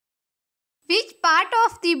part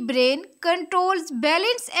of the brain controls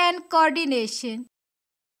balance and coordination?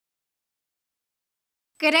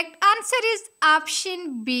 Correct answer is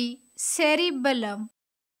option B, cerebellum.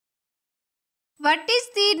 What is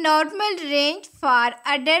the normal range for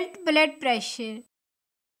adult blood pressure?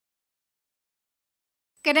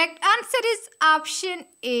 Correct answer is option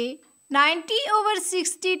A,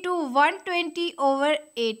 90/60 to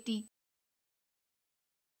 120/80.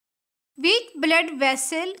 Which blood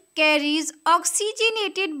vessel carries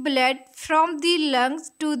oxygenated blood from the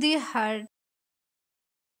lungs to the heart?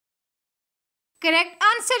 Correct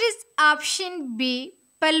answer is option B,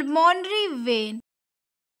 pulmonary vein.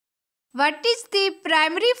 What is the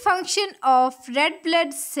primary function of red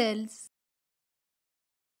blood cells?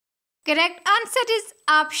 Correct answer is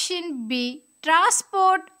option B,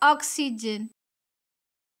 transport oxygen.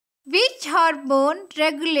 Which hormone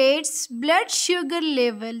regulates blood sugar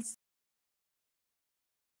levels?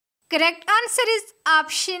 Correct answer is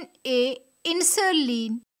option A,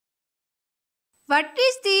 insulin. What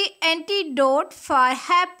is the antidote for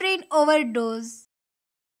heparin overdose?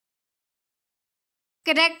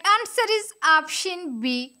 Correct answer is option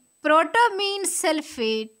B, protamine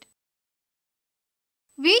sulfate.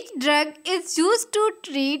 Which drug is used to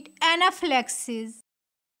treat anaphylaxis?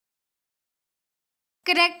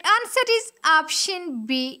 Correct answer is option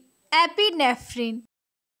B, epinephrine.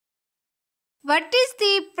 What is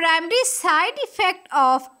the primary side effect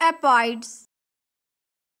of opioids?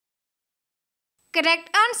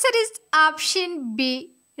 Correct answer is option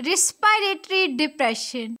B, respiratory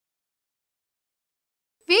depression.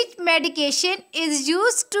 Which medication is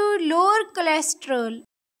used to lower cholesterol?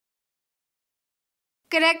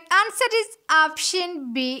 Correct answer is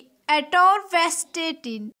option B,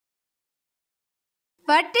 atorvastatin.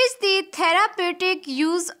 What is the therapeutic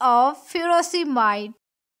use of furosemide?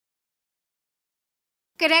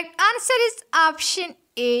 Correct answer is option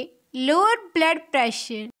A, lower blood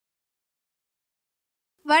pressure.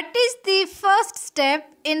 What is the first step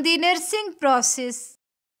in the nursing process?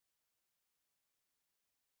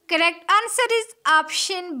 Correct answer is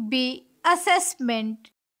option B,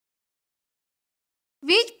 assessment.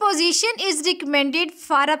 Which position is recommended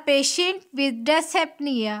for a patient with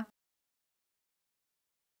dyspnea?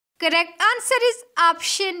 Correct answer is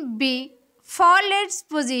option B, Fowler's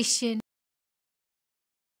position.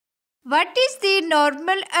 What is the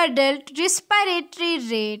normal adult respiratory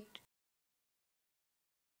rate?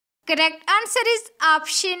 Correct answer is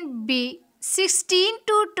option B, 16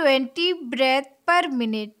 to 20 breaths per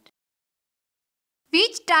minute.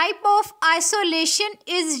 Which type of isolation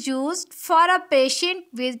is used for a patient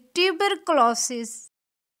with tuberculosis?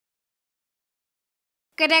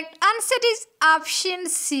 Correct answer is option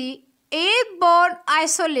C, airborne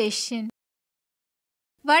isolation.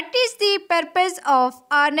 What is the purpose of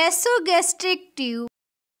a nasogastric tube?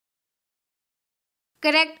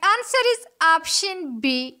 Correct answer is option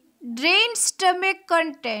B, drain stomach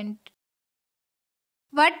content.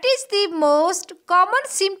 What is the most common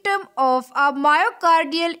symptom of a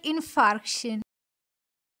myocardial infarction?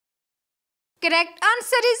 Correct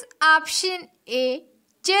answer is option A,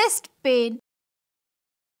 chest pain.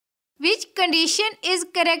 Which condition is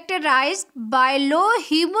characterized by low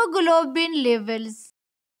hemoglobin levels?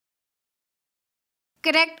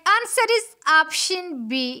 Correct answer is option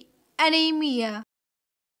B, anemia.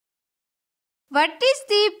 What is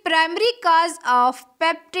the primary cause of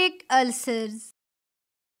peptic ulcers?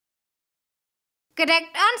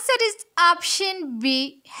 Correct answer is option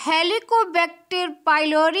B, Helicobacter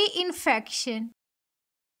pylori infection.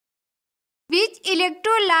 Which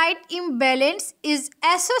electrolyte imbalance is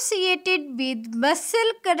associated with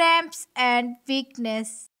muscle cramps and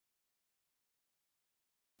weakness?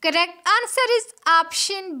 Correct answer is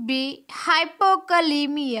option B,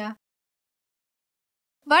 hypokalemia.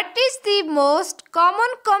 What is the most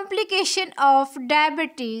common complication of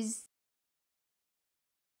diabetes?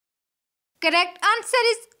 Correct answer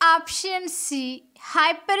is option C,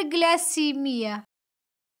 hyperglycemia.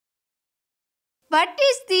 What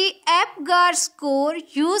is the Apgar score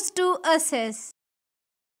used to assess?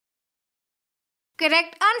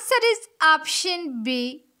 Correct answer is option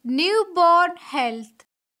B, newborn health.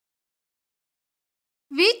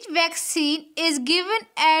 Which vaccine is given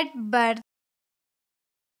at birth?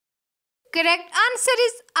 Correct answer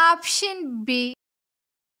is option B.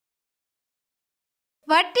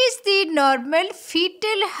 What is the normal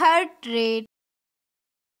fetal heart rate?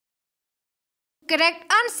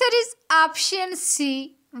 Correct answer is option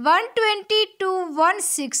C, 120 to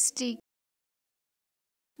 160.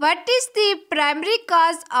 What is the primary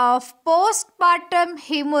cause of postpartum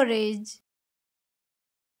hemorrhage?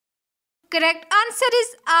 Correct answer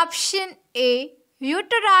is option A,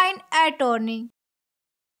 uterine atony.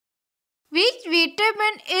 Which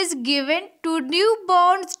vitamin is given to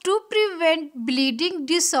newborns to prevent bleeding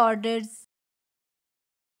disorders?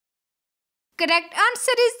 Correct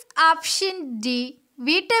answer is option D,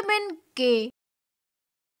 vitamin K.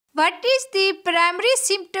 What is the primary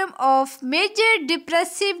symptom of major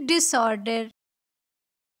depressive disorder?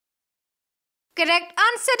 Correct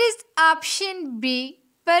answer is option B,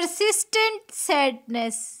 persistent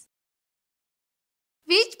sadness.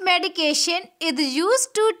 Which medication is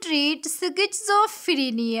used to treat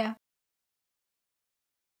schizophrenia?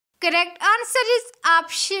 Correct answer is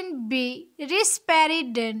option B,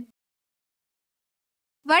 risperidone.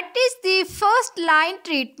 What is the first line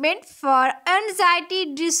treatment for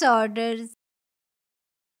anxiety disorders?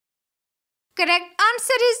 Correct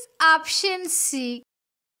answer is option C.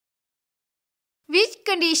 Which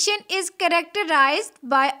condition is characterized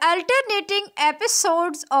by alternating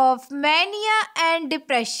episodes of mania and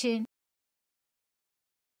depression?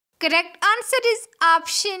 Correct answer is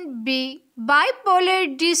option B,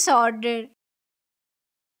 bipolar disorder.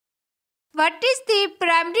 What is the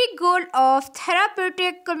primary goal of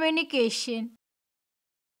therapeutic communication?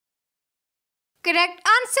 Correct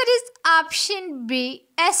answer is option B,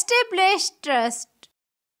 establish trust.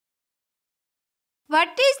 What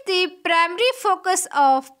is the primary focus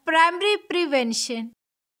of primary prevention?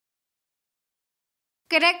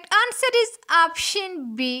 Correct answer is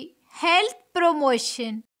option B, health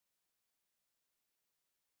promotion.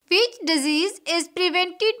 Which disease is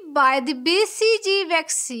prevented by the BCG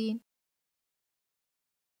vaccine?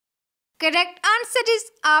 Correct answer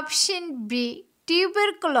is option B,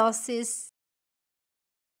 tuberculosis.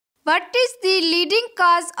 What is the leading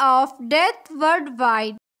cause of death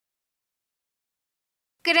worldwide?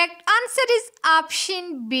 Correct answer is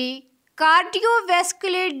option B,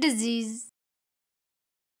 cardiovascular disease.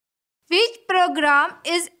 Which program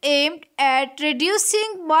is aimed at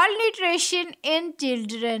reducing malnutrition in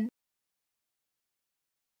children?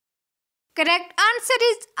 Correct answer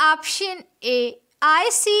is option A,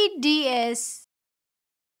 ICDS.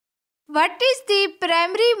 What is the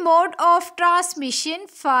primary mode of transmission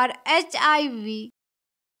for HIV?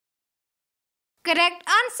 Correct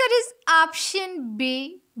answer is option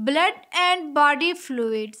B, blood and body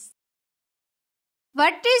fluids.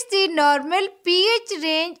 What is the normal pH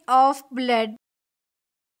range of blood?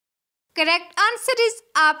 Correct answer is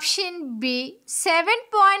option B,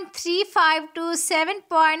 7.35 to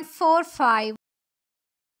 7.45.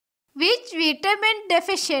 Which vitamin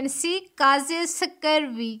deficiency causes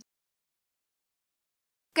scurvy?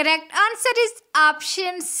 Correct answer is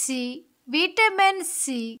option C, vitamin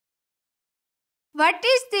C. What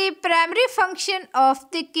is the primary function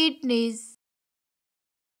of the kidneys?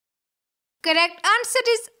 Correct answer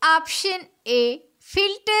is option A,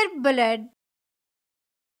 filter blood.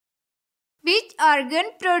 Which organ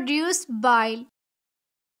produces bile?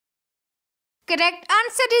 Correct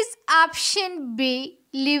answer is option B,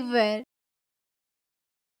 liver.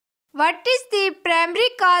 What is the primary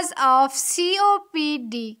cause of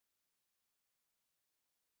COPD?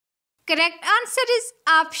 Correct answer is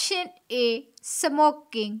option A,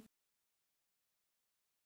 smoking.